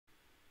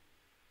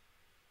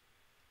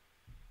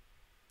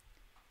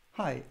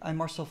Hi, I'm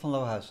Marcel from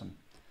Lohuizen.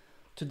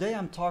 Today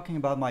I'm talking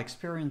about my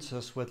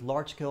experiences with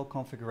large-scale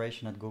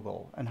configuration at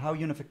Google and how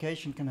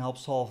unification can help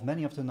solve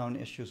many of the known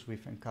issues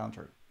we've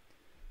encountered.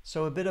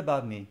 So a bit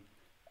about me.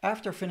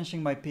 After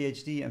finishing my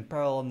PhD in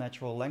parallel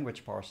natural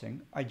language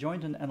parsing, I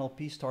joined an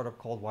NLP startup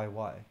called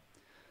YY.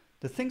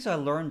 The things I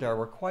learned there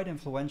were quite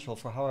influential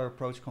for how I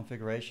approach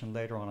configuration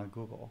later on at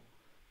Google.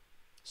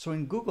 So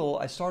in Google,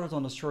 I started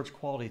on the search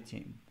quality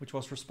team, which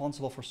was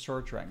responsible for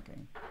search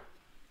ranking.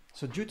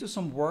 So due to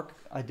some work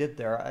I did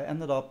there, I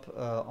ended up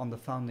on the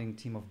founding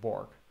team of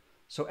Borg.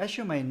 So as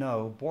you may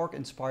know, Borg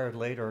inspired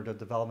later the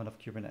development of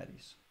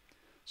Kubernetes.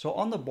 So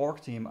on the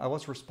Borg team, I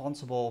was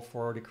responsible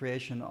for the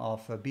creation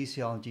of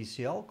BCL and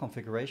GCL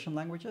configuration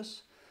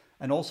languages,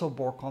 and also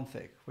Borg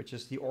config, which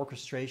is the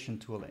orchestration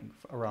tooling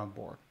around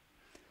Borg.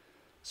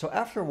 So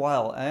after a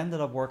while, I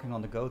ended up working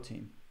on the Go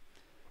team.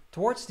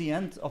 Towards the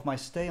end of my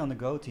stay on the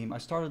Go team, I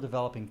started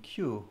developing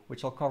Q,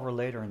 which I'll cover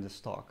later in this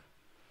talk.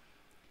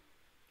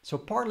 So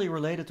partly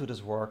related to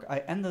this work, I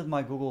ended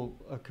my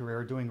Google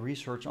career doing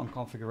research on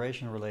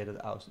configuration-related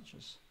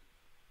outages.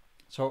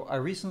 So I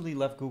recently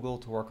left Google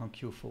to work on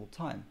Q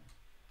full-time.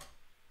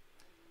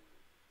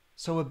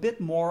 So a bit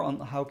more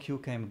on how Q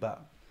came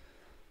about.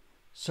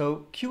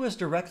 So Q is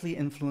directly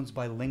influenced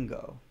by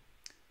Lingo.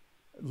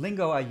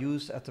 Lingo I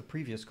used at the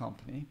previous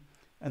company,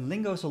 and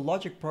Lingo is a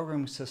logic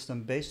programming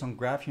system based on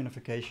graph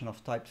unification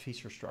of typed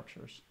feature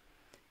structures.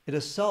 It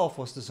itself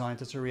was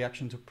designed as a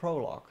reaction to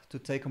Prolog to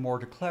take a more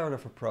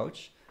declarative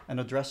approach and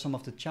address some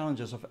of the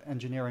challenges of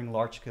engineering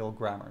large-scale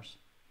grammars.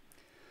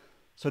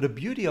 So the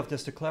beauty of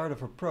this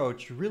declarative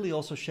approach really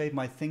also shaped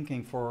my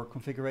thinking for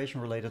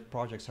configuration-related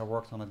projects I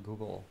worked on at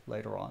Google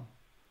later on.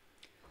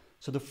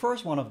 So the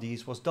first one of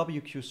these was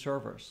WQ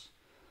servers.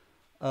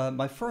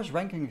 My first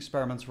ranking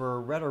experiments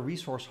were rather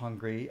resource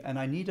hungry and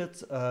I needed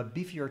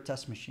beefier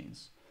test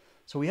machines.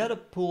 So we had a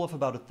pool of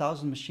about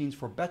 1,000 machines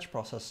for batch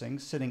processing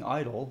sitting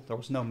idle. There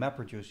was no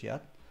MapReduce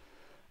yet.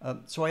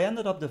 So I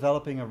ended up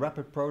developing a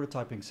rapid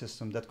prototyping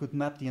system that could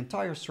map the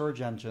entire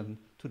search engine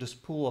to this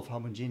pool of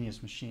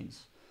homogeneous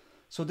machines.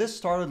 So this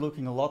started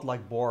looking a lot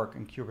like Borg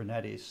and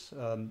Kubernetes,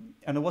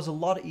 and it was a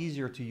lot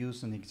easier to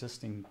use than the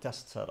existing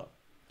test setup.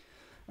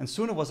 And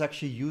soon it was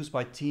actually used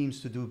by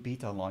teams to do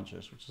beta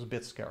launches, which is a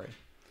bit scary.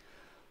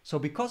 So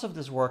because of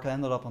this work, I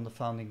ended up on the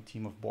founding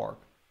team of Borg.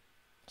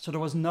 So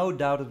there was no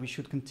doubt that we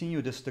should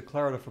continue this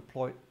declarative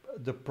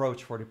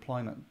approach for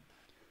deployment.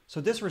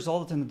 So this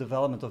resulted in the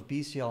development of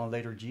BCL and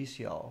later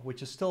GCL,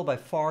 which is still by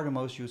far the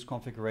most used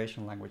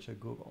configuration language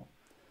at Google.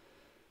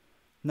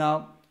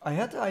 Now, I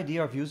had the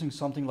idea of using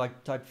something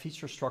like typed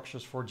feature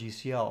structures for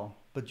GCL,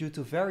 but due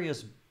to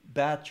various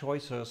bad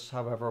choices,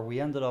 however, we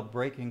ended up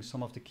breaking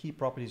some of the key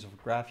properties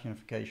of graph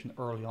unification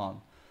early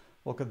on.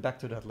 We'll get back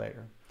to that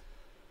later.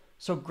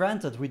 So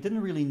granted, we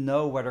didn't really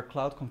know whether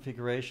cloud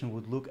configuration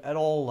would look at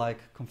all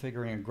like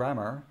configuring a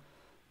grammar,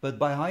 but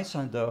by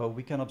hindsight though,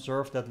 we can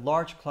observe that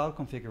large cloud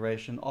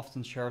configuration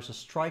often shares a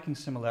striking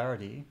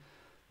similarity,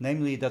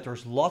 namely that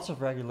there's lots of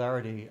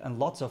regularity and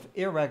lots of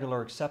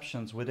irregular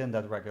exceptions within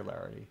that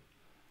regularity.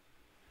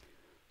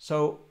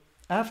 So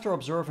after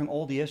observing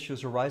all the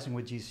issues arising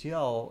with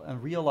GCL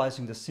and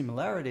realizing the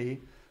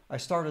similarity, I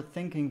started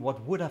thinking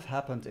what would have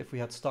happened if we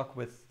had stuck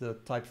with the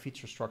type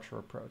feature structure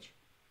approach.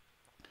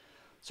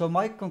 So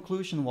my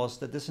conclusion was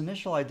that this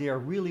initial idea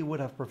really would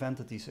have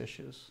prevented these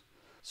issues.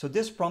 So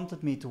this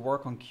prompted me to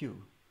work on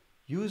Q,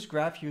 use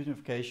graph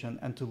unification,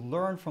 and to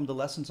learn from the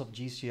lessons of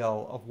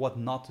GCL of what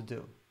not to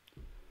do.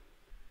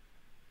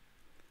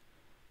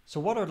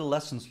 So what are the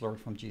lessons learned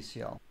from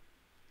GCL?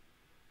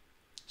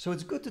 So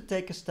it's good to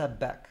take a step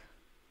back.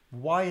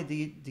 Why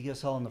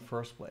DSL in the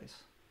first place?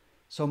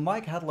 So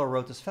Mike Hadler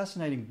wrote this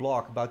fascinating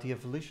blog about the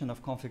evolution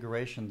of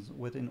configurations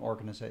within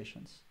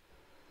organizations.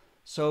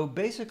 So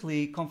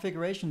basically,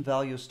 configuration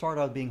values start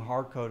out being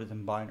hard-coded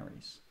in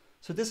binaries.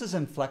 So this is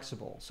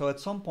inflexible. So at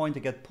some point they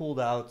get pulled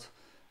out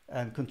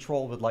and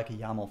controlled with like a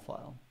YAML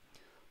file.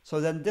 So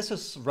then this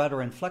is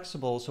rather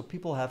inflexible. So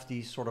people have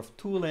these sort of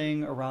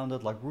tooling around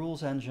it, like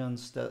rules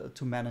engines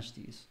to manage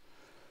these.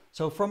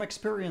 So from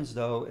experience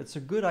though, it's a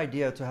good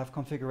idea to have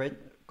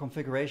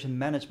configuration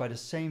managed by the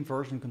same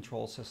version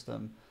control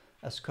system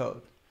as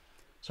code.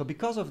 So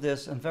because of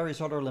this and various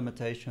other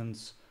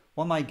limitations,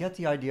 one might get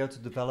the idea to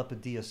develop a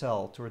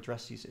DSL to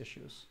address these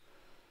issues.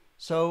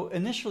 So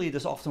initially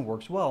this often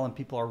works well and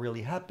people are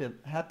really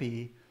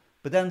happy,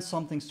 but then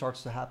something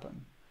starts to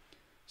happen.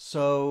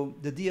 So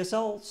the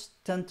DSLs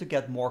tend to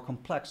get more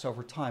complex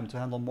over time to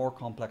handle more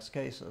complex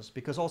cases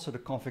because also the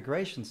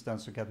configurations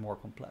tend to get more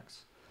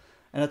complex.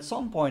 And at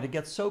some point it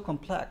gets so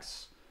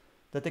complex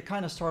that they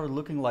kind of started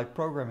looking like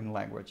programming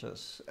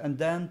languages. And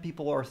then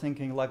people are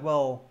thinking like,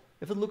 well,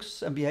 if it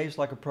looks and behaves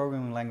like a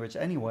programming language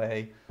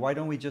anyway, why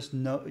don't we just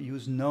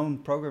use known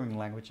programming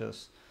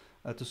languages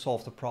to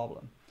solve the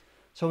problem?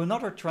 So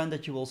another trend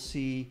that you will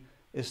see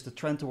is the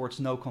trend towards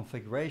no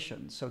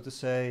configuration. So to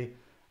say,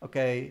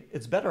 okay,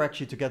 it's better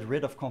actually to get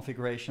rid of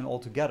configuration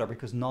altogether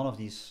because none of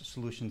these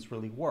solutions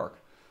really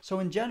work. So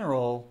in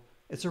general,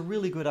 it's a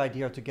really good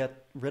idea to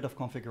get rid of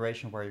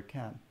configuration where you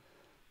can.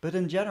 But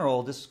in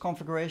general, this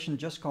configuration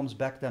just comes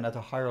back then at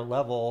a higher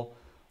level,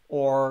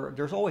 or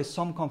there's always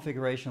some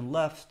configuration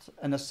left,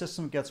 and as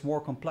system gets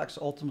more complex,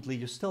 ultimately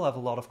you still have a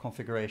lot of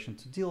configuration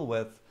to deal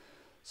with.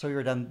 So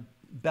you're then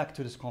back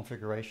to this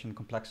configuration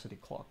complexity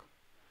clock.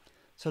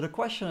 So the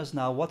question is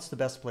now, what's the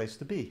best place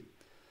to be?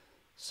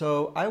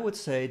 So I would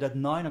say that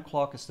 9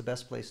 o'clock is the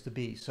best place to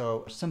be.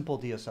 So simple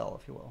DSL,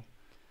 if you will.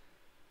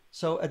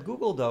 So at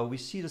Google, though, we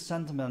see the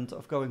sentiment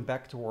of going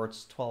back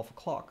towards 12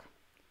 o'clock.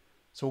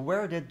 So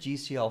where did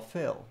GCL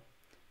fail?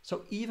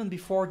 So even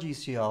before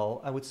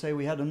GCL, I would say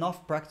we had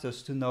enough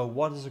practice to know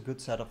what is a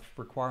good set of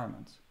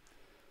requirements.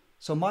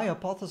 So my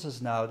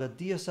hypothesis now that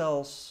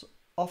DSLs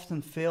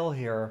often fail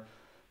here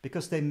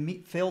because they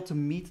fail to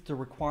meet the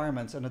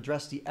requirements and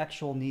address the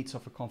actual needs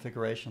of a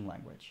configuration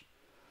language.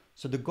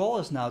 So the goal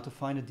is now to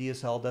find a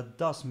DSL that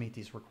does meet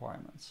these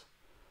requirements.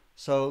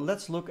 So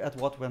let's look at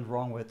what went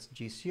wrong with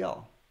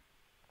GCL.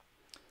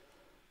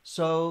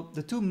 So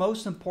the two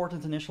most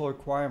important initial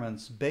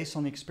requirements based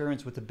on the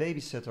experience with the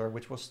babysitter,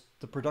 which was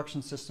the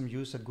production system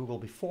used at Google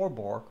before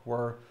Borg,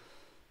 were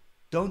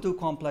don't do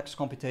complex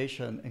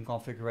computation in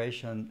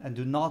configuration and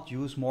do not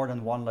use more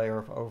than one layer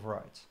of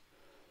overrides.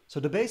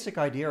 So the basic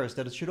idea is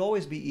that it should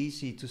always be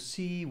easy to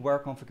see where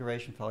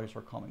configuration values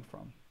are coming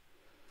from.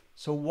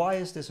 So why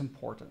is this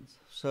important?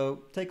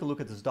 So take a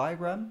look at this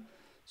diagram.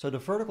 So the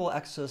vertical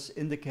axis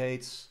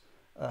indicates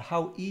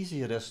how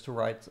easy it is to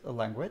write a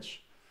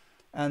language,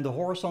 and the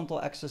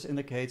horizontal axis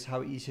indicates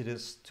how easy it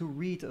is to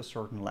read a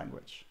certain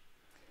language.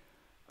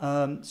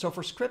 So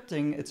for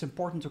scripting, it's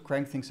important to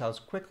crank things out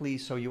quickly,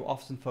 so you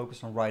often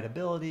focus on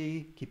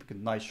writability, keeping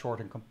it nice, short,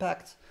 and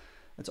compact.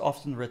 It's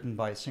often written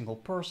by a single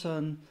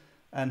person,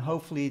 and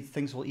hopefully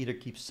things will either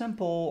keep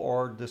simple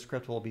or the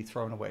script will be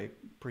thrown away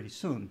pretty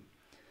soon.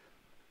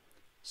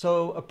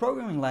 So a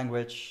programming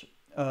language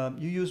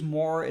you use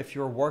more if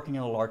you're working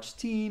in a large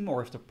team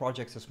or if the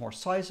project is more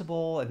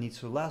sizable and needs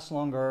to last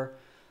longer.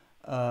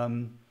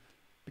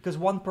 Because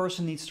one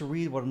person needs to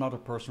read what another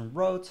person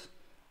wrote,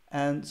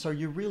 and so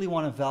you really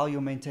want to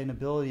value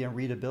maintainability and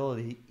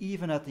readability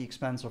even at the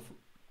expense of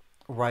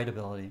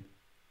writability.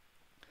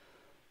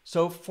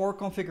 So for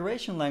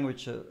configuration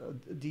languages,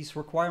 these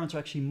requirements are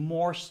actually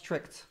more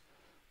strict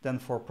than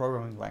for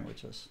programming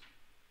languages.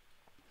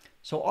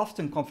 So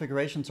often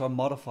configurations are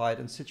modified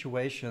in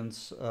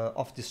situations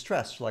of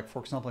distress, like for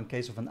example in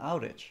case of an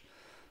outage.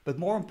 But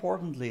more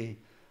importantly,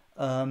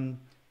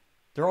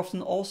 they're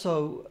often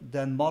also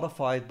then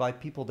modified by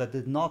people that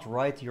did not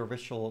write the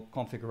original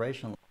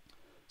configuration.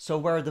 So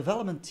where a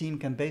development team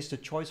can base the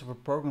choice of a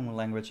programming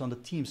language on the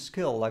team's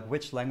skill, like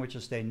which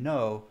languages they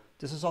know,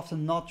 this is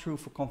often not true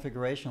for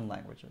configuration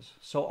languages.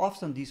 So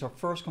often these are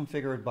first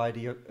configured by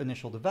the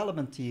initial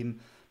development team,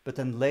 but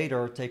then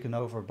later taken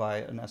over by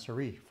an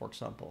SRE, for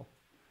example.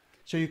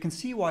 So you can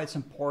see why it's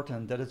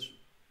important that it's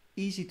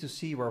easy to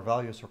see where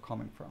values are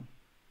coming from.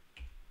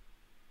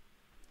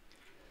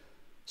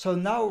 So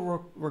now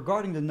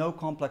regarding the no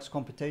complex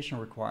computation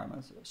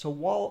requirement. So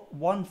while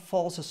one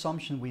false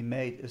assumption we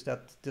made is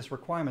that this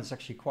requirement is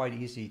actually quite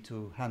easy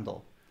to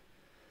handle.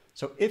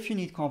 So if you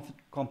need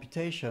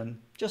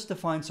computation, just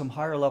define some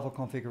higher level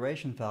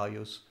configuration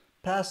values,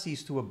 pass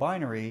these to a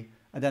binary,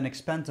 and then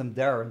expand them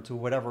there into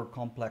whatever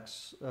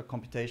complex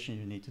computation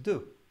you need to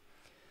do.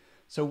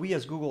 So we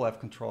as Google have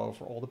control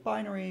over all the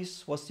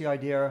binaries, was the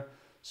idea,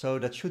 so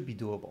that should be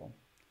doable.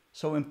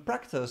 So in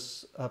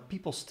practice,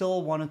 people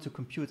still wanted to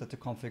compute at the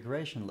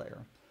configuration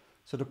layer.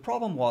 So the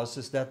problem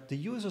is that the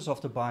users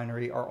of the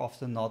binary are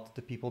often not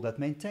the people that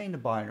maintain the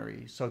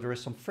binary, so there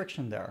is some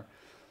friction there.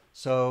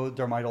 So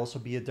there might also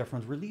be a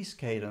different release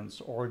cadence,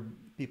 or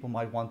people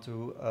might want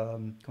to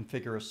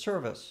configure a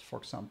service, for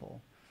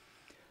example.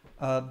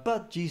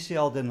 But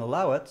GCL didn't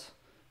allow it,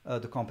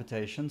 the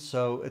computation,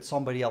 so it's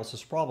somebody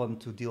else's problem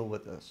to deal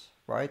with this,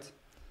 right?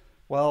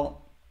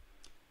 Well,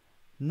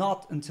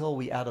 not until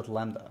we added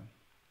Lambda.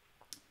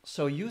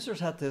 So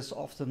users had this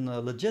often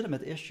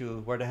legitimate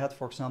issue where they had,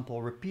 for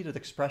example, repeated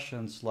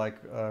expressions like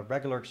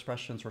regular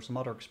expressions or some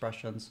other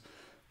expressions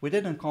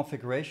within a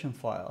configuration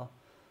file,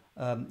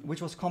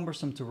 which was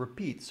cumbersome to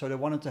repeat. So they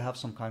wanted to have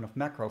some kind of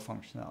macro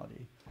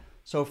functionality.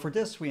 So for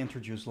this, we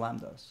introduced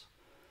lambdas.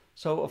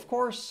 So of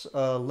course,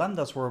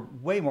 lambdas were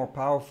way more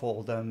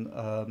powerful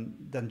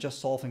than just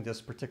solving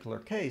this particular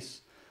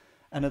case.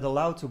 And it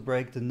allowed to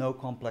break the no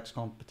complex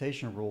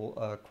computation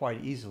rule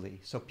quite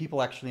easily. So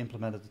people actually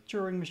implemented the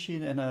Turing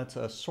machine in it,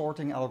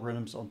 sorting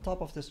algorithms on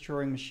top of this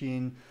Turing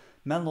machine,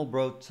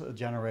 Mandelbrot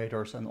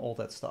generators, and all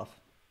that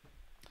stuff.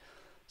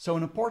 So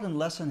an important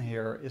lesson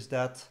here is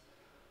that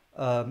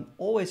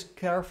always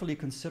carefully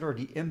consider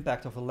the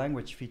impact of a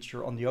language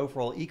feature on the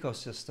overall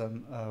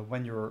ecosystem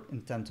when you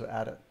intend to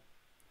add it.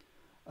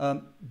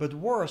 But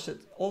worse, it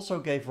also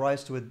gave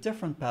rise to a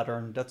different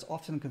pattern that's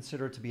often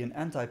considered to be an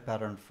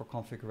anti-pattern for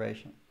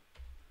configuration,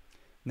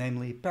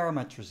 namely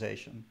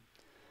parametrization.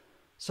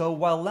 So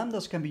while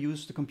lambdas can be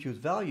used to compute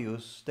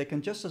values, they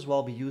can just as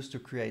well be used to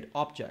create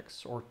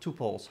objects, or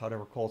tuples, how they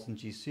were called in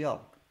GCL.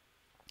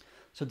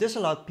 So this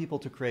allowed people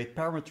to create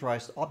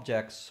parameterized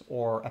objects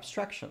or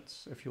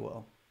abstractions, if you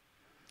will.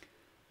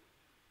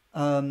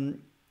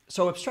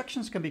 So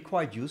abstractions can be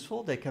quite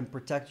useful. They can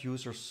protect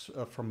users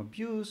from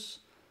abuse.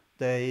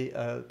 They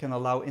can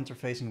allow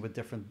interfacing with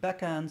different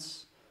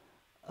backends.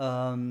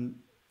 And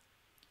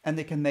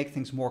they can make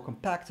things more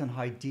compact and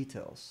hide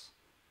details,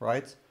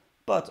 right?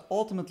 But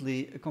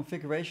ultimately, a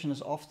configuration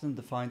is often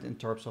defined in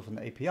terms of an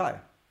API.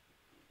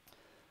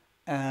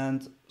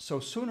 And so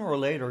sooner or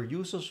later,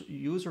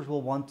 users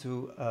will want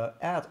to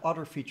add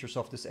other features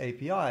of this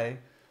API.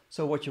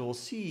 So what you will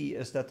see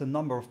is that the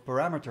number of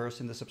parameters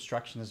in this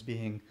abstraction is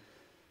being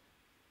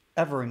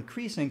ever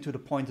increasing to the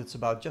point it's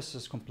about just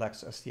as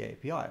complex as the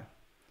API.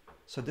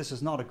 So this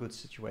is not a good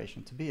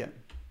situation to be in.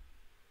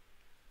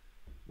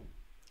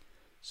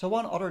 So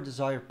one other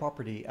desired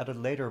property added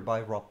later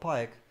by Rob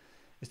Pike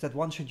is that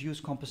one should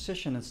use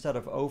composition instead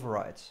of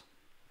overrides.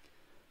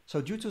 So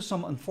due to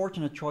some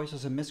unfortunate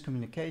choices and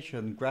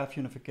miscommunication, graph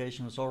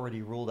unification was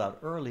already ruled out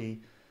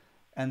early,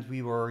 and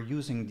we were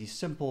using these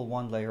simple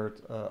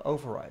one-layered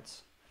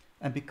overrides.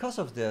 And because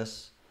of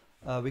this,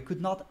 we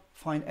could not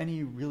find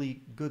any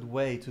really good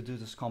way to do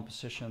this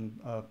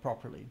composition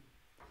properly.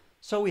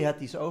 So we had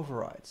these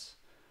overrides.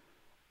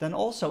 Then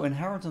also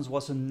inheritance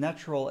was a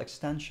natural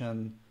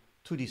extension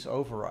to these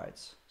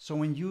overrides. So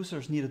when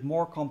users needed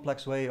more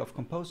complex way of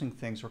composing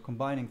things or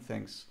combining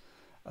things,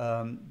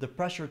 the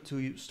pressure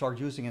to start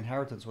using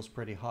inheritance was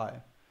pretty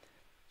high.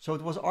 So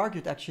it was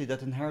argued actually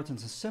that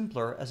inheritance is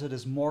simpler as it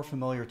is more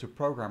familiar to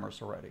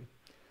programmers already.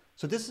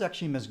 So this is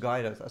actually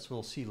misguided, as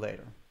we'll see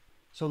later.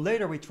 So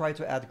later we tried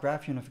to add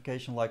graph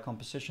unification like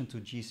composition to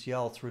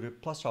GCL through the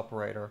plus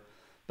operator,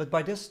 but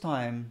by this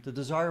time the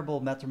desirable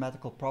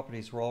mathematical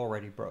properties were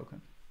already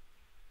broken.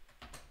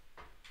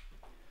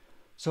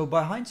 So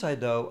by hindsight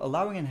though,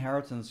 allowing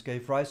inheritance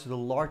gave rise to the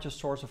largest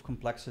source of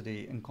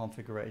complexity in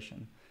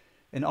configuration.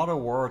 In other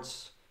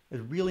words,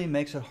 it really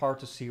makes it hard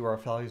to see where our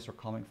values are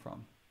coming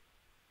from.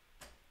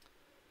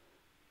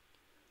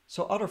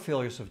 So other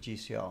failures of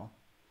GCL.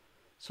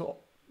 So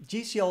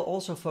GCL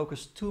also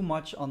focused too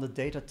much on the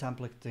data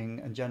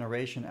templating and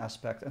generation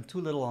aspect and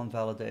too little on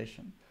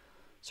validation.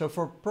 So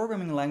for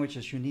programming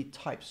languages, you need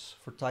types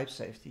for type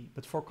safety,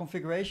 but for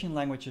configuration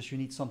languages, you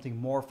need something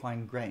more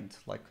fine-grained,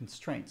 like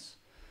constraints.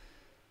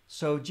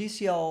 So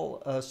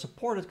GCL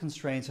supported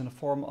constraints in the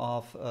form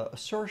of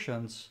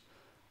assertions.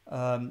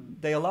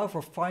 They allow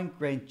for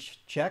fine-grained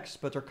checks,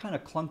 but they're kind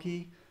of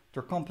clunky.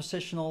 They're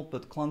compositional,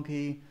 but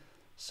clunky.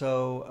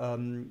 So,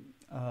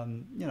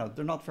 you know,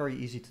 they're not very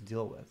easy to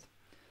deal with.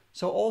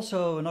 So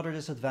also another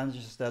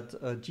disadvantage is that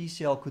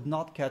GCL could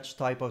not catch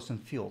typos in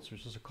fields,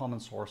 which is a common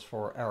source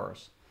for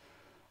errors.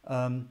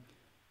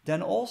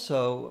 Then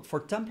also for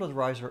template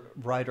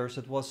writers,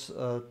 it was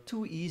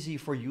too easy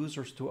for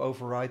users to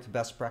override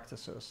best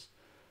practices.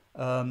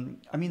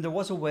 I mean, there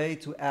was a way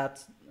to add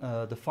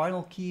the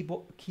final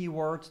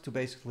keyword to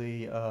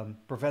basically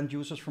prevent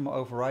users from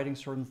overriding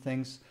certain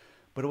things,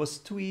 but it was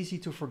too easy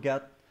to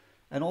forget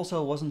and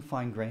also wasn't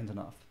fine-grained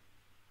enough.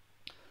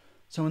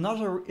 So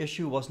another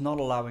issue was not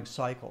allowing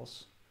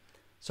cycles.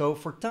 So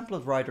for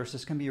template writers,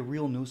 this can be a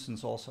real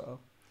nuisance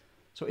also.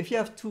 So if you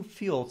have two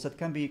fields that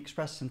can be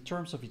expressed in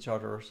terms of each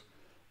other,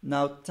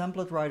 now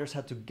template writers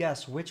had to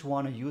guess which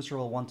one a user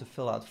will want to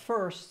fill out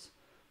first,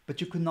 but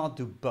you could not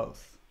do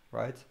both,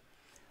 right?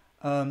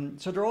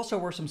 So there also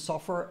were some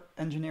software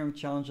engineering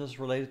challenges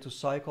related to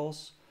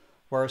cycles,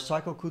 where a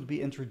cycle could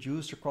be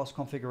introduced across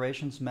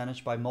configurations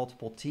managed by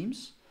multiple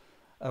teams,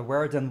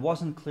 where it then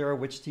wasn't clear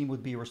which team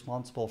would be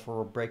responsible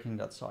for breaking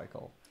that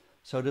cycle.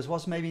 So this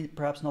was maybe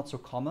perhaps not so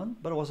common,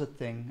 but it was a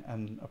thing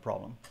and a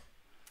problem.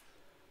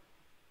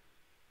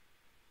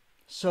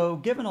 So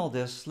given all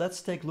this,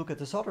 let's take a look at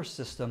this other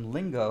system,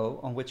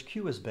 Lingo, on which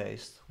Q is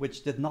based,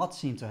 which did not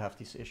seem to have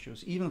these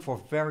issues, even for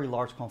very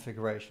large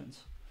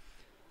configurations.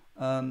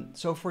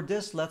 So for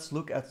this, let's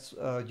look at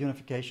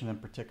unification in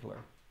particular.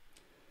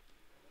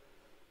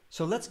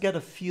 So let's get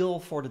a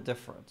feel for the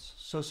difference.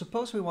 So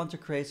suppose we want to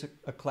create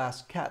a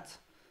class cat,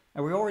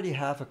 and we already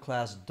have a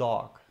class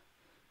dog,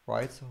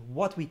 right?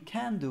 What we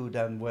can do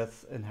then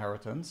with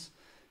inheritance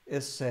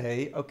is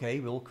say, okay,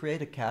 we'll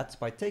create a cat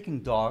by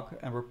taking dog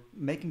and we're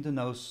making the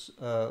nose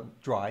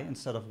dry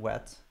instead of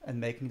wet and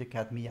making the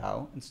cat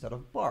meow instead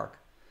of bark.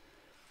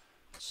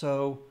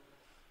 So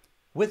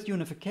with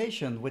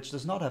unification, which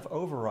does not have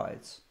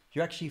overrides,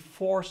 you're actually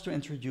forced to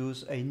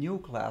introduce a new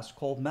class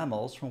called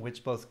mammals from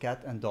which both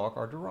cat and dog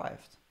are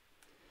derived.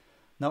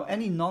 Now,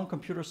 any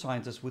non-computer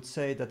scientist would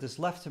say that this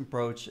left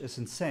approach is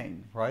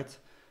insane, right?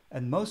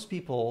 And most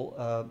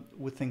people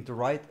would think the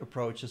right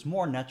approach is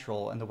more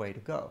natural and the way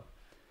to go.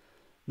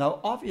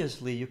 Now,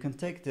 obviously, you can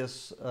take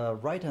this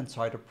right-hand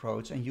side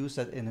approach and use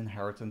that in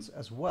inheritance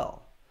as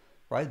well,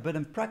 right? But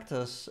in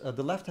practice,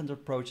 the left-hand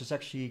approach is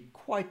actually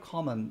quite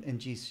common in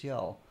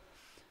GCL.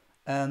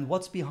 And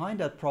what's behind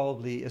that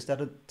probably is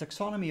that a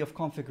taxonomy of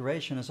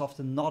configuration is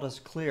often not as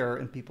clear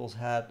in people's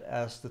head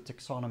as the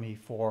taxonomy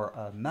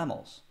for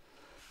mammals.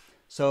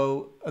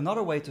 So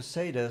another way to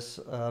say this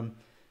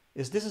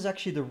is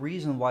actually the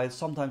reason why it's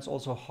sometimes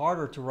also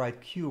harder to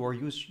write Q or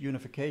use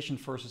unification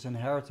versus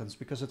inheritance,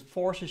 because it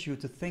forces you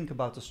to think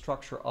about the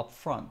structure up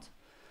front.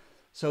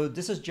 So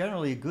this is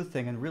generally a good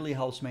thing and really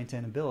helps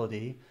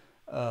maintainability,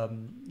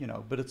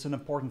 but it's an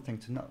important thing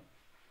to know.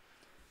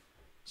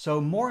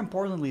 So more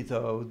importantly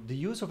though, the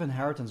use of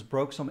inheritance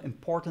broke some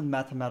important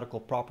mathematical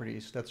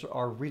properties that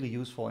are really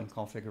useful in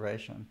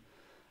configuration.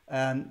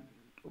 And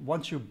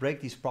once you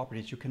break these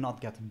properties, you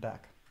cannot get them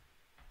back.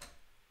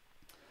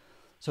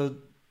 So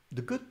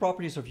the good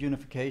properties of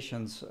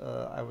unifications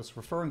I was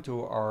referring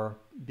to are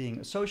being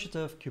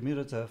associative,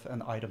 commutative,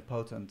 and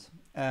idempotent.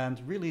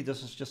 And really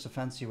this is just a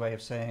fancy way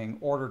of saying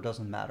order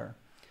doesn't matter,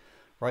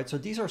 right? So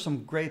these are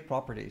some great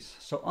properties.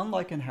 So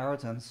unlike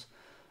inheritance,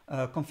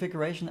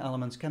 configuration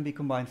elements can be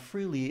combined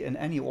freely in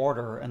any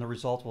order and the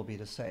result will be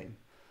the same,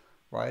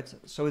 right?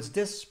 So it's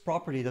this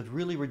property that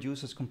really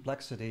reduces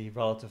complexity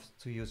relative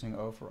to using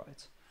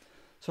overrides.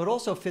 So it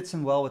also fits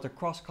in well with the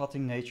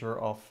cross-cutting nature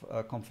of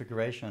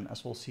configuration,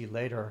 as we'll see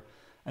later,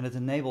 and it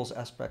enables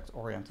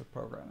aspect-oriented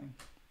programming.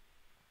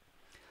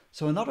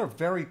 So another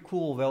very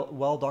cool,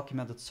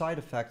 well-documented side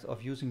effect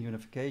of using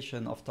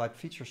unification of type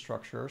feature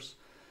structures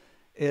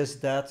is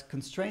that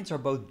constraints are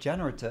both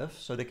generative,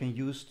 so they can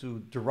use to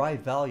derive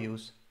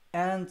values,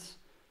 and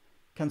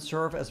can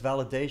serve as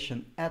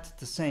validation at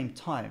the same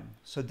time.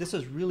 So this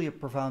is really a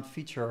profound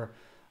feature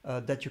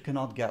that you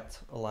cannot get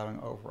allowing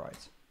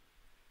overrides.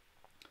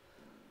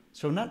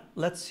 So now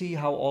let's see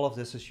how all of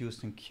this is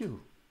used in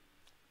Q.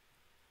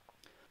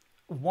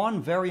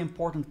 One very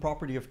important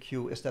property of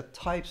Q is that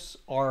types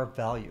are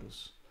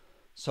values.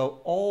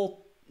 So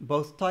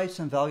both types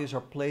and values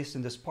are placed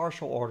in this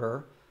partial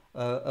order,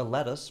 a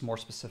lattice more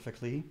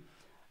specifically.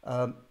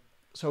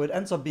 So it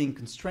ends up being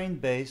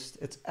constraint-based,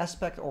 it's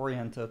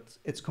aspect-oriented,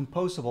 it's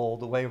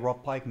composable the way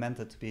Rob Pike meant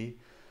it to be.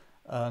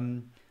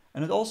 And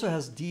it also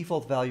has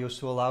default values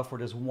to allow for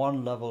this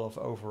one level of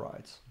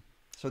overrides.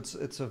 So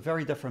it's a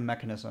very different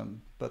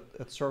mechanism, but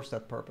it serves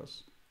that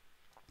purpose.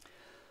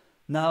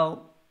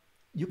 Now,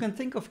 you can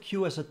think of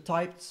Q as a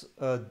typed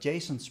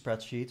JSON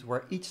spreadsheet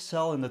where each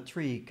cell in the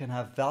tree can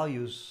have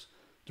values,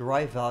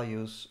 derived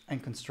values,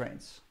 and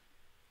constraints.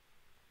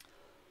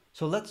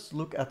 So let's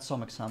look at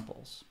some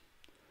examples.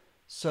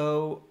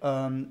 So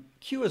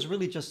Q is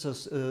really just a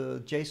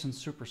JSON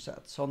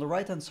superset. So on the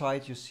right-hand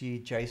side, you see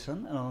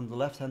JSON, and on the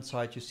left-hand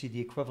side, you see the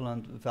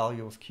equivalent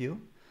value of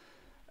Q.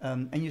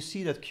 And you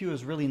see that Q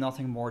is really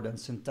nothing more than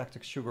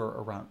syntactic sugar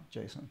around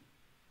JSON.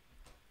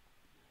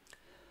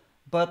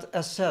 But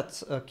as said,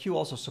 Q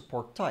also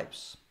supports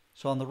types.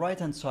 So on the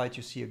right-hand side,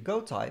 you see a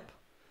Go type,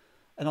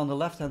 and on the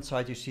left-hand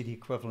side, you see the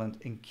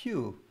equivalent in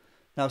Q.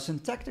 Now,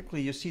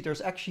 syntactically, you see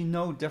there's actually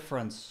no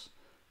difference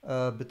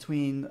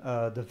between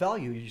the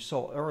value you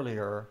saw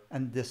earlier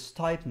and this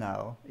type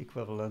now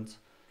equivalent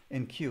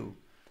in Q.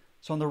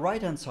 So on the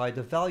right-hand side,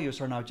 the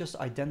values are now just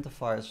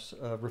identifiers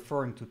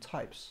referring to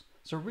types.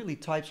 So really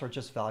types are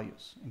just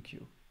values in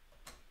Q.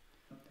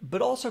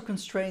 But also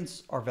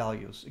constraints are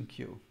values in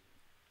Q.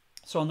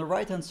 So on the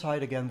right-hand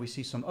side, again, we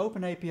see some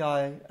open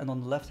API, and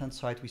on the left-hand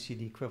side, we see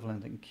the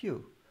equivalent in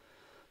Q.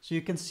 So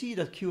you can see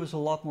that Q is a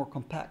lot more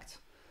compact.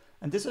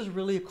 And this is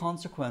really a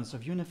consequence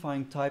of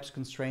unifying types,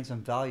 constraints,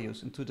 and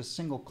values into the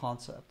single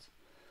concept.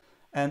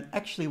 And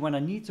actually, when I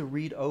need to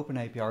read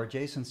OpenAPI or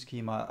JSON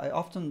schema, I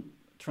often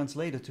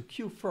translate it to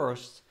Q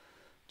first,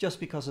 just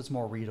because it's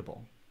more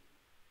readable.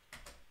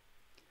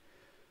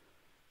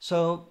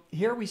 So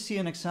here we see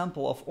an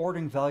example of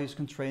ordering values,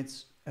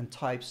 constraints, and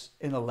types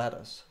in a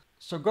lattice.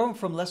 So going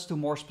from less to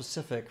more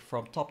specific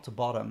from top to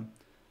bottom.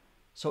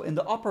 So in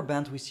the upper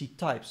band, we see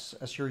types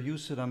as you're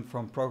used to them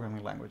from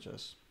programming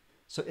languages.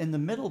 So in the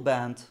middle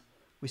band,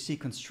 we see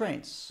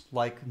constraints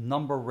like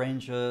number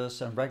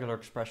ranges and regular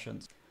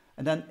expressions.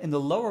 And then in the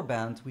lower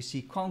band, we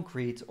see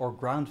concrete or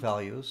ground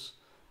values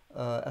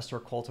as they're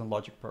called in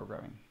logic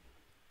programming.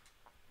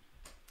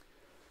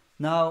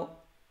 Now,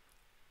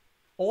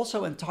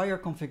 also entire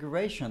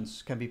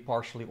configurations can be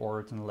partially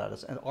ordered in a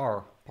lattice and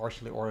are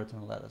partially ordered in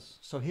a lattice.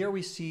 So here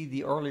we see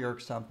the earlier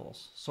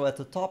examples. So at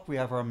the top, we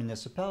have our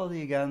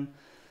municipality again.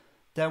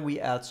 Then we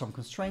add some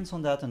constraints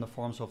on that in the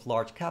forms of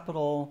large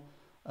capital,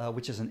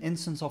 which is an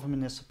instance of a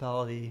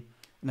municipality.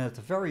 And then at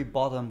the very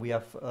bottom, we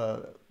have,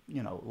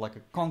 like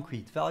a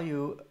concrete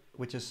value,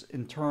 which is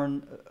in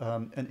turn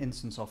an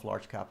instance of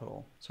large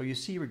capital. So you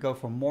see we go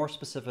from more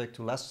specific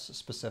to less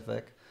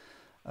specific,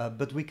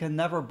 but we can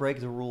never break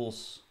the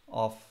rules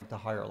of the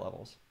higher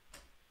levels.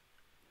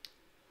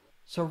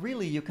 So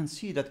really you can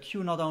see that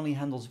Q not only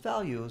handles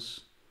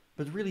values,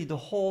 but really the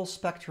whole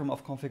spectrum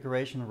of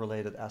configuration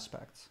related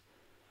aspects.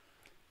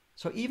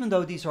 So even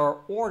though these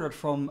are ordered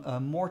from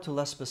more to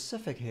less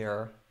specific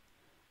here,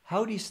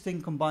 how these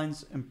things combine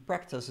in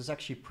practice is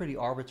actually pretty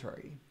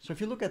arbitrary. So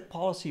if you look at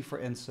policy, for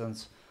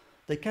instance,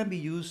 they can be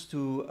used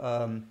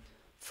to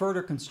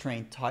further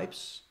constrain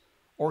types,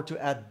 or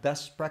to add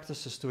best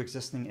practices to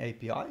existing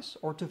APIs,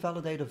 or to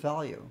validate a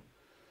value.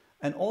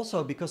 And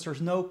also, because there's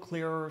no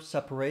clear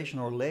separation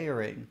or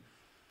layering,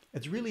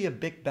 it's really a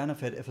big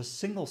benefit if a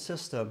single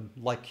system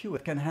like Q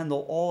can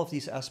handle all of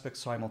these aspects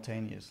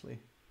simultaneously.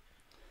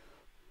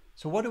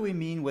 So what do we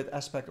mean with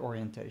aspect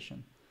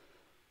orientation?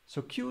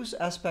 So Q's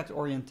aspect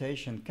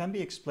orientation can be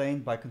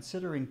explained by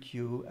considering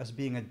Q as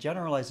being a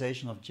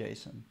generalization of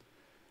JSON.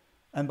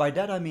 And by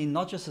that I mean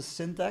not just a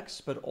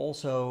syntax, but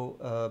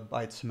also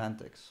by its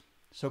semantics.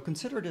 So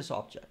consider this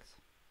object.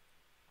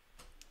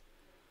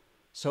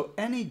 So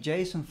any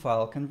JSON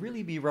file can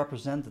really be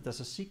represented as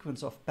a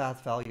sequence of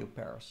path value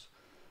pairs,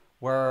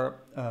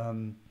 where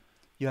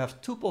you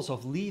have tuples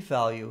of leaf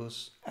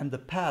values and the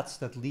paths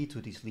that lead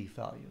to these leaf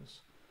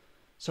values.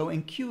 So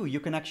in Q, you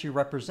can actually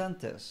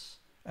represent this.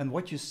 And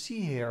what you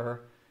see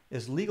here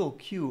is legal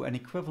Q and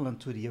equivalent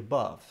to the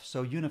above.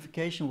 So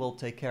unification will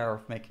take care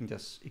of making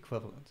this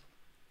equivalent.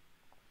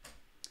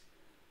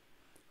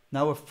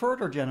 Now a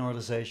further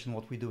generalization,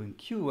 what we do in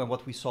Q and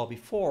what we saw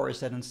before, is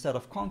that instead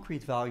of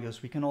concrete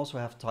values, we can also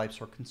have types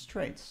or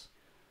constraints.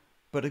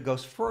 But it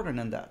goes further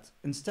than that.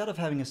 Instead of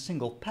having a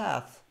single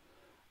path,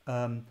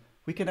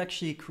 we can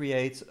actually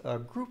create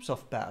groups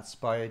of paths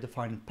by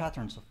defining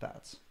patterns of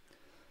paths.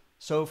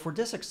 So for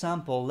this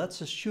example,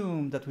 let's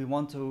assume that we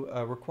want to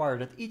require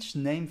that each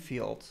name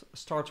field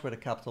starts with a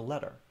capital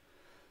letter.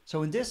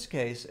 So in this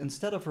case,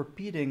 instead of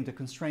repeating the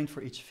constraint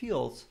for each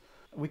field,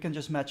 we can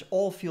just match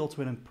all fields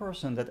within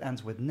person that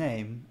ends with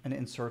name and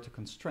insert a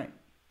constraint.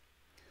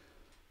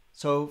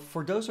 So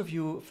for those of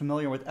you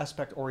familiar with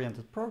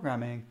aspect-oriented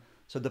programming,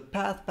 so the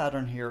path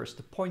pattern here is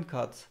the point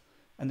cut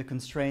and the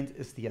constraint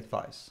is the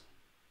advice.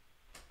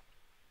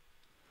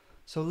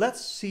 So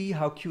let's see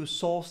how Q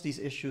solves these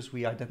issues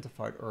we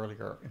identified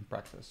earlier in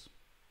practice.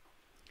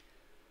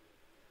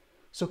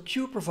 So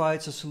Q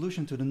provides a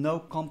solution to the no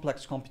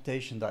complex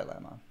computation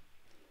dilemma.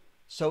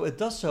 So it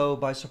does so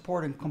by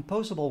supporting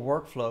composable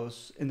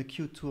workflows in the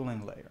Q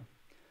tooling layer.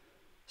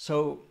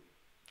 So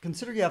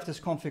consider you have this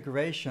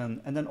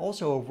configuration and then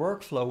also a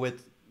workflow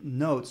with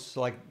nodes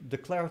like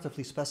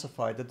declaratively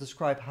specified that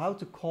describe how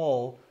to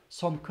call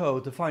some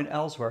code defined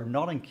elsewhere,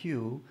 not in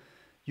Q,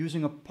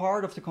 using a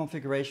part of the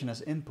configuration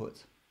as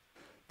input.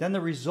 Then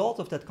the result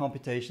of that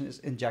computation is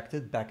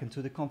injected back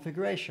into the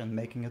configuration,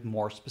 making it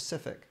more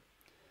specific.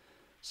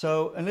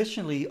 So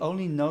initially,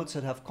 only nodes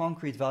that have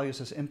concrete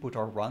values as input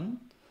are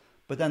run,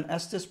 but then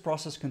as this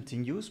process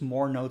continues,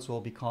 more nodes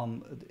will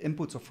become, the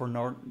inputs for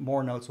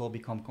more nodes will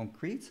become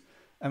concrete,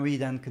 and we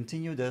then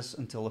continue this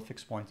until a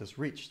fixed point is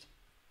reached.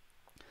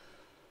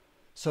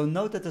 So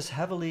note that this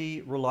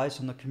heavily relies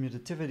on the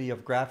commutativity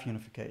of graph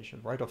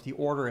unification, right, of the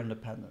order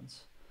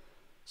independence.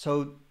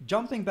 So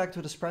jumping back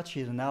to the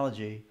spreadsheet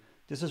analogy,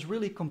 this is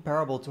really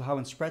comparable to how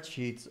in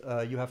spreadsheets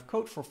you have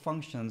code for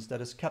functions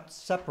that is kept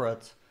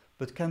separate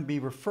but can be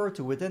referred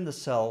to within the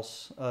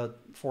cells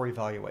for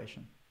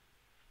evaluation.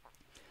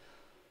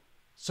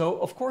 So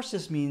of course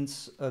this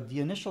means the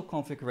initial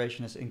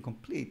configuration is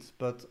incomplete,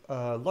 but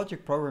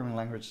logic programming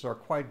languages are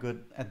quite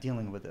good at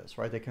dealing with this,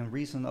 right? They can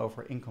reason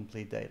over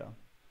incomplete data.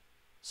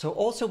 So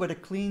also with a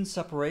clean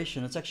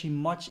separation, it's actually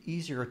much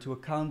easier to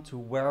account to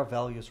where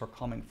values are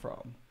coming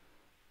from.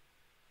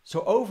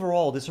 So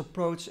overall, this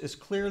approach is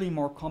clearly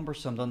more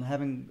cumbersome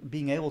than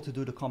being able to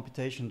do the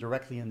computation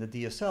directly in the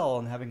DSL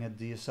and having a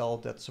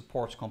DSL that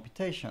supports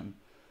computation.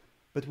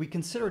 But we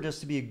consider this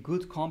to be a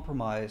good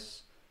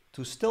compromise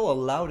to still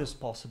allow this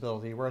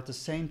possibility, where at the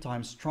same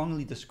time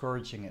strongly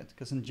discouraging it,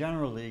 because in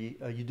generally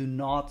you do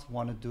not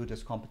want to do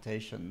this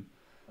computation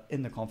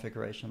in the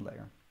configuration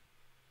layer.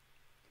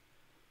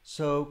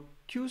 So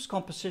Q's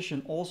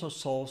composition also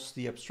solves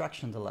the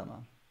abstraction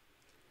dilemma.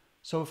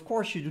 So of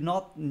course you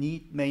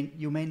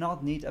may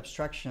not need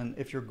abstraction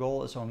if your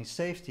goal is only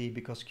safety,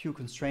 because Q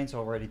constraints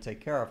already take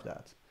care of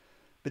that.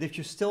 But if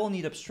you still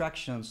need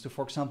abstractions to,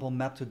 for example,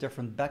 map to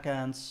different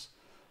backends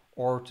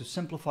or to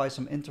simplify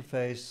some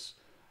interface,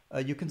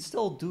 you can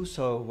still do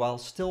so while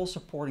still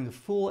supporting the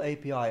full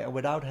API and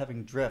without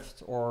having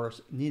drift or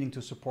needing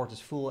to support this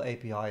full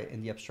API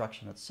in the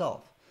abstraction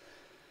itself.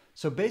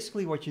 So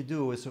basically what you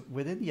do is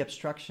within the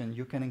abstraction,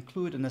 you can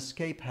include an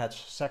escape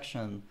hatch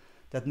section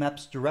that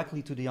maps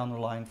directly to the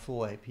underlying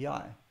full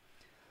API.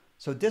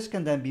 So this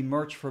can then be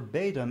merged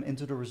verbatim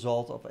into the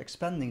result of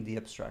expanding the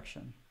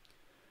abstraction.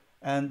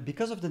 And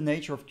because of the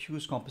nature of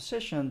Q's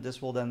composition,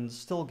 this will then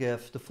still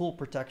give the full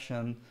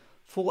protection,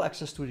 full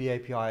access to the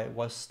API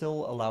while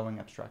still allowing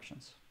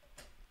abstractions.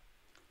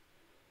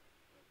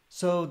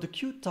 So the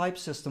Q type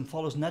system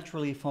follows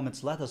naturally from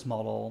its lattice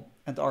model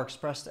and are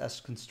expressed as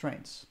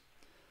constraints.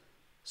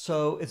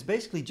 So it's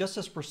basically just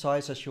as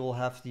precise as you'll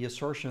have the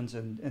assertions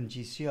in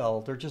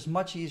GCL. They're just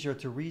much easier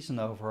to reason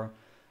over.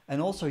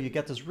 And also you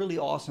get this really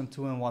awesome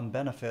two-in-one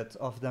benefit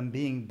of them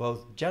being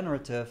both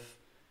generative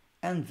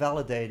and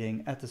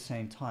validating at the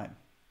same time.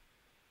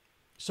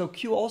 So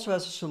Q also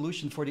has a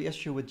solution for the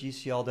issue with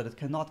GCL that it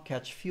cannot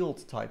catch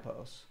field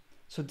typos.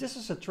 So this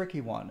is a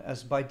tricky one,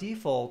 as by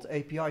default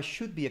API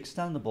should be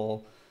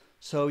extendable,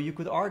 so you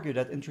could argue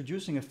that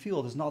introducing a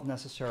field is not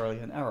necessarily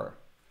an error.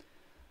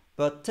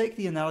 But take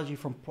the analogy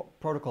from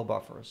protocol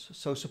buffers.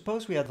 So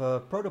suppose we have a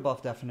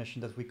protobuf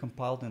definition that we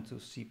compiled into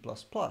C++.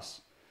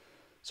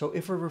 So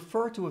if we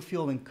refer to a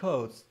field in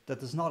code that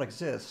does not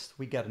exist,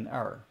 we get an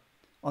error.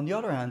 On the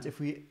other hand, if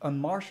we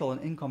unmarshal an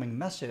incoming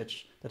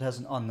message that has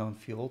an unknown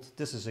field,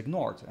 this is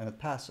ignored and it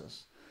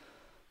passes.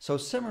 So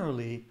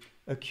similarly,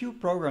 a Q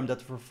program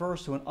that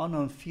refers to an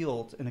unknown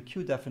field in a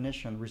Q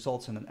definition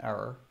results in an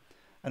error,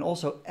 and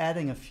also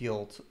adding a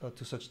field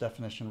to such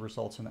definition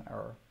results in an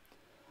error.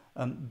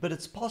 But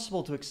it's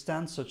possible to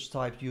extend such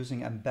type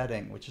using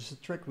embedding, which is a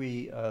trick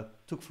we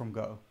took from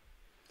Go.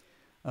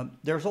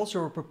 There's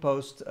also a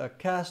proposed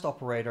cast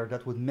operator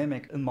that would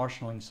mimic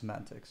marshalling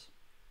semantics.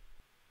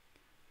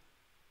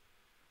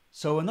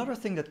 So another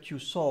thing that Q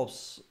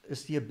solves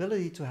is the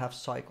ability to have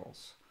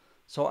cycles.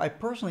 So I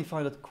personally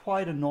find it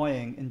quite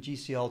annoying in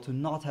GCL to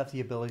not have the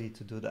ability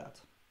to do that.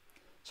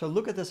 So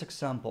look at this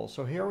example.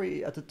 So here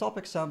at the top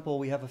example,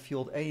 we have a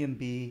field A and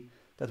B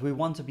that we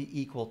want to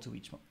be equal to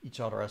each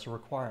other as a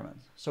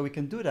requirement. So we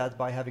can do that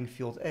by having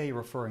field A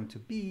referring to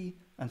B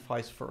and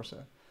vice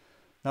versa.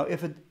 Now,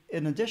 if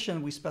in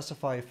addition we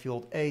specify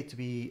field A to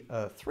be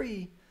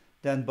 3,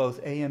 then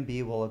both A and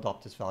B will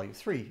adopt this value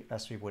 3,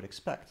 as we would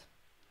expect.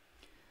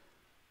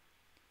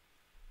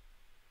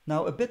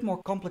 Now, a bit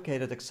more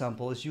complicated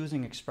example is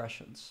using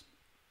expressions.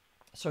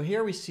 So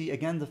here we see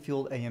again the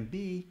field A and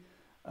B,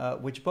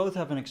 which both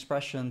have an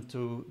expression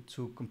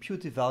to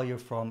compute the value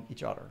from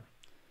each other.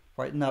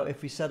 Right now,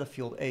 if we set a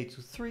field A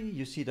to 3,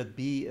 you see that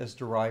B is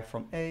derived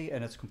from A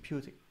and it's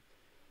computing.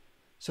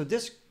 So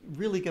this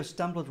really gives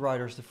template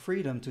writers the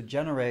freedom to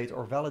generate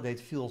or validate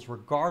fields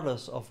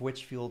regardless of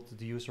which field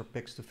the user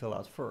picks to fill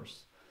out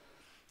first.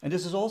 And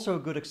this is also a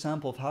good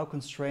example of how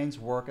constraints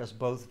work as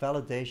both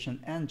validation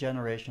and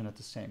generation at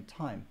the same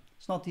time.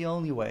 It's not the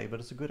only way,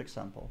 but it's a good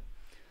example.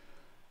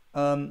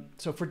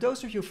 So for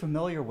those of you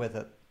familiar with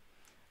it,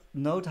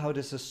 note how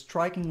this is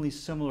strikingly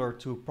similar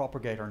to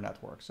propagator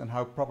networks and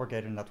how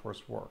propagator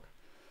networks work.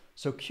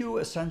 So Q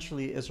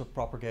essentially is a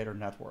propagator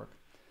network.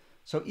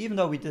 So even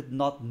though we did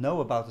not know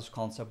about this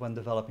concept when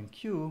developing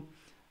Q,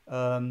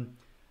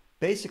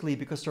 basically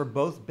because they're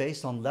both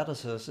based on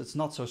lattices, it's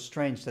not so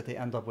strange that they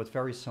end up with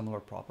very similar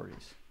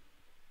properties.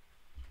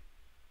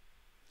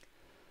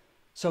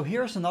 So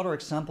here's another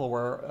example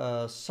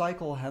where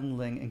cycle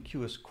handling in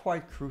Q is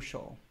quite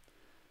crucial.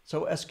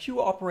 So as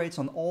Q operates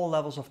on all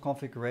levels of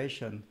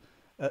configuration,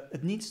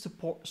 it needs to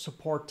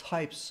support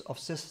types of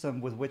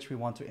system with which we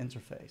want to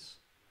interface.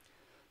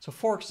 So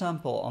for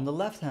example, on the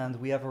left hand,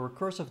 we have a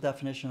recursive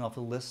definition of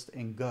a list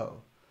in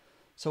Go.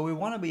 So we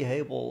want to be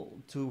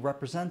able to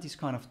represent these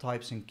kind of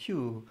types in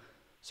Q.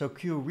 So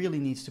Q really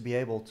needs to be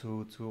able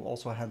to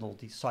also handle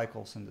these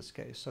cycles in this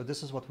case. So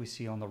this is what we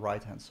see on the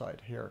right-hand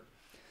side here.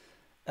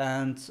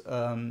 And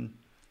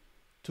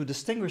to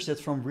distinguish it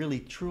from really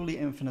truly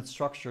infinite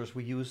structures,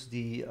 we use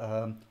the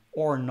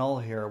or null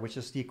here, which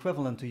is the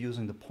equivalent to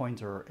using the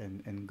pointer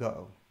in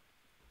Go.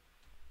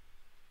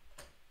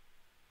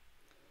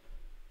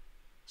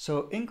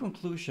 So in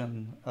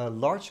conclusion,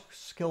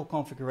 large-scale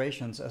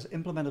configurations as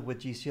implemented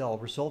with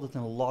GCL resulted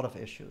in a lot of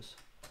issues.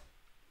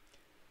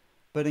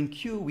 But in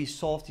Q, we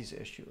solved these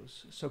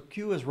issues. So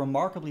Q is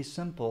remarkably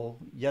simple,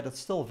 yet it's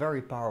still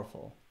very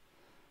powerful.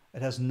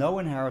 It has no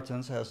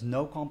inheritance, it has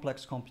no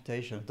complex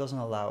computation, it doesn't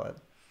allow it.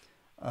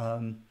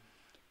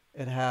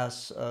 It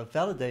has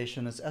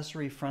validation, it's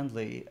SRE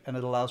friendly, and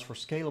it allows for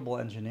scalable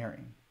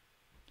engineering.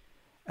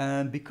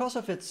 And because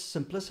of its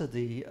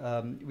simplicity,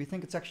 we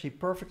think it's actually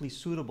perfectly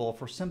suitable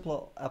for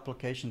simple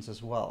applications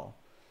as well.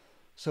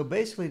 So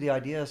basically the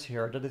idea is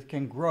here that it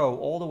can grow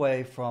all the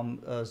way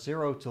from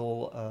 0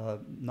 till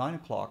 9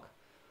 o'clock,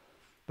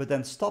 but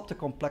then stop the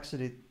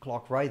complexity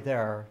clock right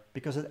there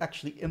because it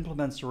actually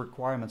implements the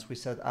requirements we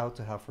set out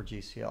to have for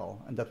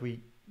GCL and that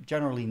we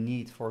generally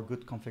need for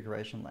good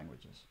configuration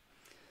languages.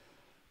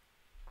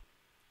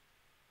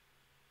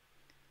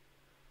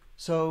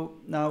 So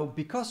now,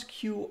 because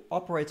Q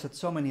operates at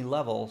so many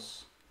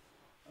levels,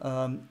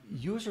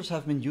 users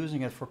have been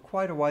using it for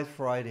quite a wide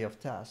variety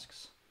of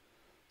tasks.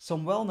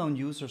 Some well-known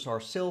users are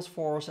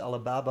Salesforce,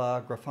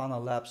 Alibaba,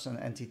 Grafana Labs, and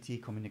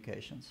NTT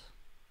Communications.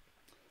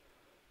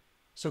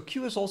 So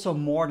Q is also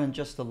more than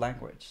just a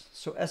language.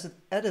 So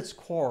at its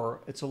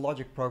core, it's a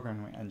logic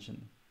programming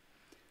engine.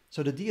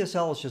 So the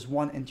DSL is just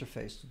one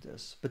interface to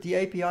this, but the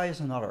API is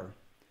another.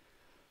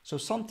 So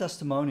some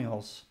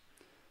testimonials.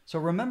 So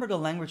remember the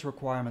language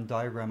requirement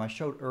diagram I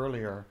showed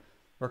earlier,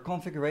 where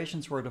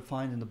configurations were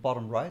defined in the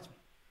bottom right?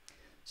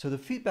 So the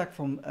feedback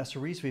from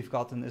SREs we've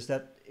gotten is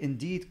that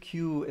indeed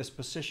Q is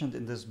positioned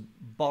in this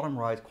bottom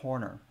right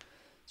corner.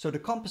 So the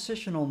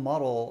compositional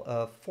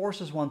model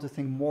forces one to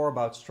think more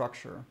about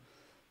structure.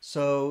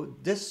 So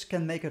this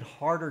can make it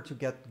harder to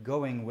get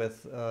going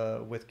with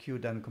Q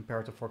than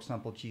compared to, for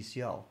example,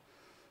 GCL.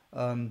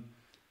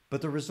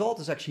 But the result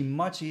is actually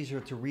much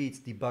easier to read,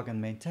 debug,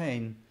 and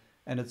maintain,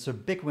 and it's a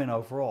big win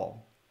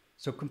overall.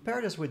 So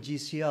compare this with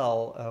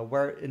GCL,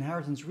 where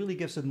inheritance really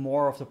gives it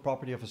more of the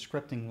property of a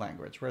scripting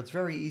language, where it's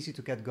very easy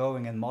to get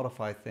going and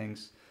modify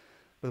things,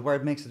 but where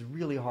it makes it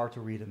really hard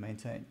to read and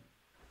maintain.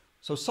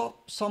 So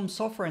some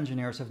software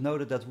engineers have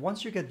noted that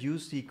once you get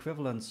used to the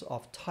equivalence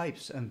of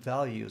types and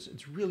values,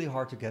 it's really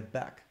hard to get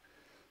back.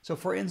 So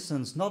for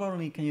instance, not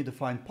only can you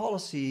define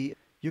policy,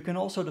 you can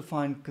also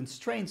define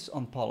constraints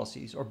on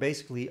policies, or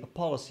basically a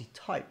policy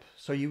type.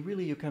 So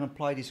you can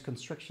apply these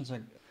constrictions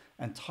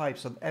and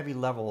types at every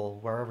level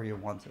wherever you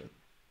want it.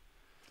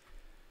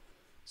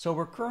 So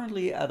we're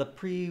currently at a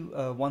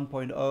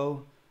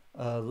pre-1.0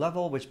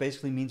 level, which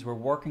basically means we're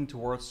working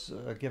towards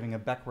giving a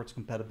backwards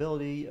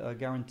compatibility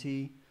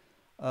guarantee.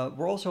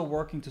 We're also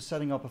working to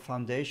setting up a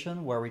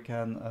foundation where we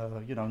can,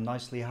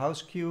 nicely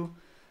house Q,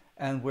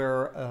 and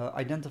we're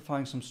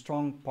identifying some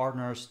strong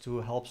partners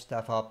to help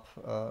staff up,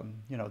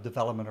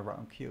 development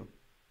around Q.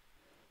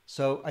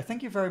 So I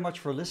thank you very much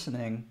for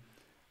listening.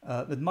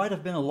 It might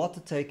have been a lot to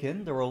take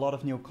in. There were a lot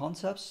of new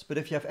concepts, but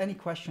if you have any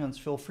questions,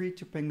 feel free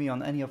to ping me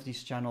on any of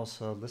these channels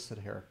listed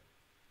here.